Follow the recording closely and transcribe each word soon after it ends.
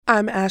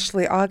I'm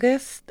Ashley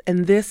August,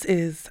 and this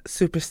is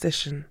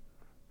Superstition.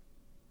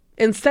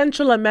 In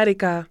Central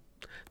America,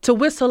 to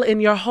whistle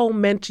in your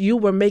home meant you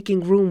were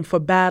making room for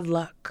bad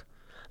luck,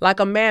 like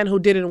a man who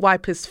didn't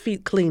wipe his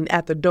feet clean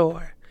at the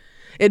door.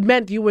 It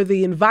meant you were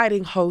the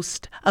inviting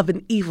host of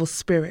an evil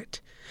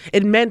spirit.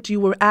 It meant you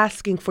were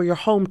asking for your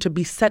home to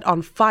be set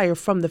on fire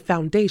from the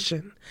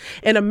foundation.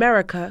 In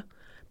America,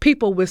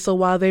 people whistle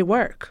while they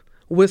work,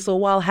 whistle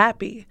while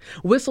happy,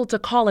 whistle to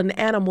call an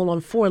animal on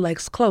four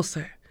legs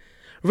closer.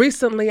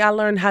 Recently, I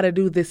learned how to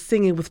do this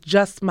singing with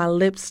just my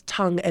lips,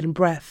 tongue, and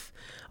breath.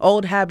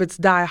 Old habits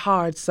die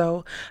hard,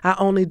 so I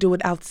only do it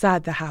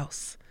outside the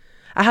house.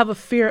 I have a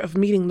fear of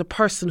meeting the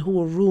person who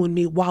will ruin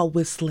me while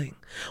whistling,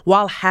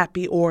 while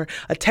happy or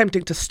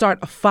attempting to start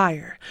a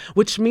fire,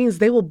 which means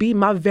they will be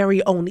my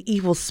very own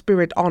evil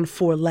spirit on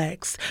four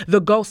legs, the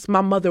ghost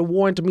my mother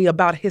warned me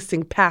about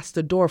hissing past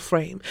the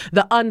doorframe,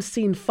 the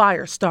unseen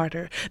fire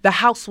starter. The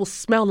house will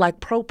smell like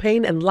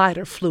propane and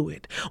lighter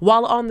fluid.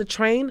 While on the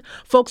train,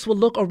 folks will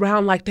look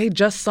around like they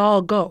just saw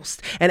a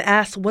ghost and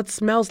ask what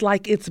smells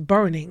like it's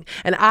burning,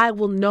 and I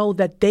will know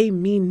that they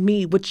mean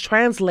me, which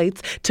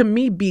translates to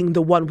me being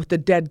the one with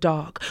the dead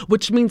dog,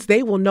 which means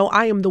they will know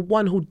I am the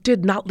one who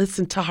did not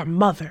listen to her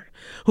mother,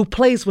 who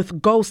plays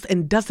with ghosts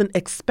and doesn't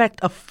expect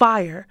a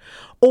fire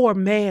or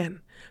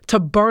man to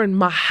burn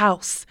my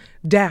house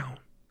down.